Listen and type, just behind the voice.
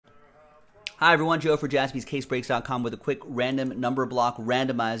Hi everyone, Joe for JaspysCaseBreaks.com with a quick random number block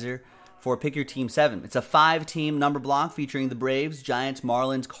randomizer for Pick Your Team 7. It's a 5-team number block featuring the Braves, Giants,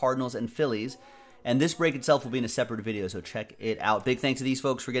 Marlins, Cardinals, and Phillies. And this break itself will be in a separate video, so check it out. Big thanks to these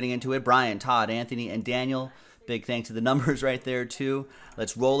folks for getting into it. Brian, Todd, Anthony, and Daniel. Big thanks to the numbers right there, too.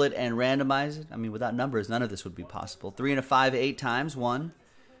 Let's roll it and randomize it. I mean, without numbers, none of this would be possible. 3 and a 5, 8 times. 1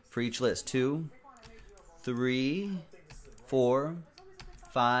 for each list. 2, 3, 4,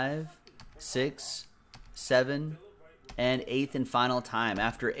 5, 6, 7, and 8th and final time.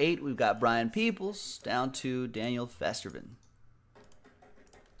 After 8, we've got Brian Peoples down to Daniel Festervin.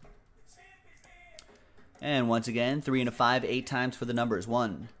 And once again, 3 and a 5, 8 times for the numbers.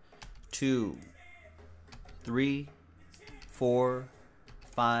 1, 2, 3, 4,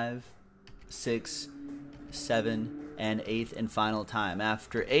 5, 6, 7, and 8th and final time.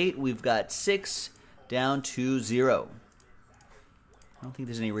 After 8, we've got 6 down to 0. I don't think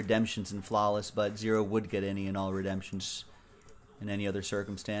there's any redemptions in Flawless, but 0 would get any in all redemptions in any other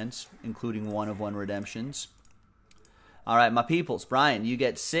circumstance, including 1 of 1 redemptions. All right, my peoples. Brian, you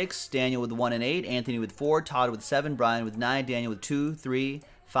get 6. Daniel with 1 and 8. Anthony with 4. Todd with 7. Brian with 9. Daniel with 2, 3,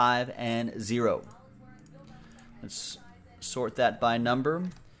 5, and 0. Let's sort that by number.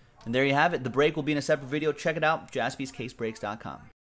 And there you have it. The break will be in a separate video. Check it out, JaspysCaseBreaks.com.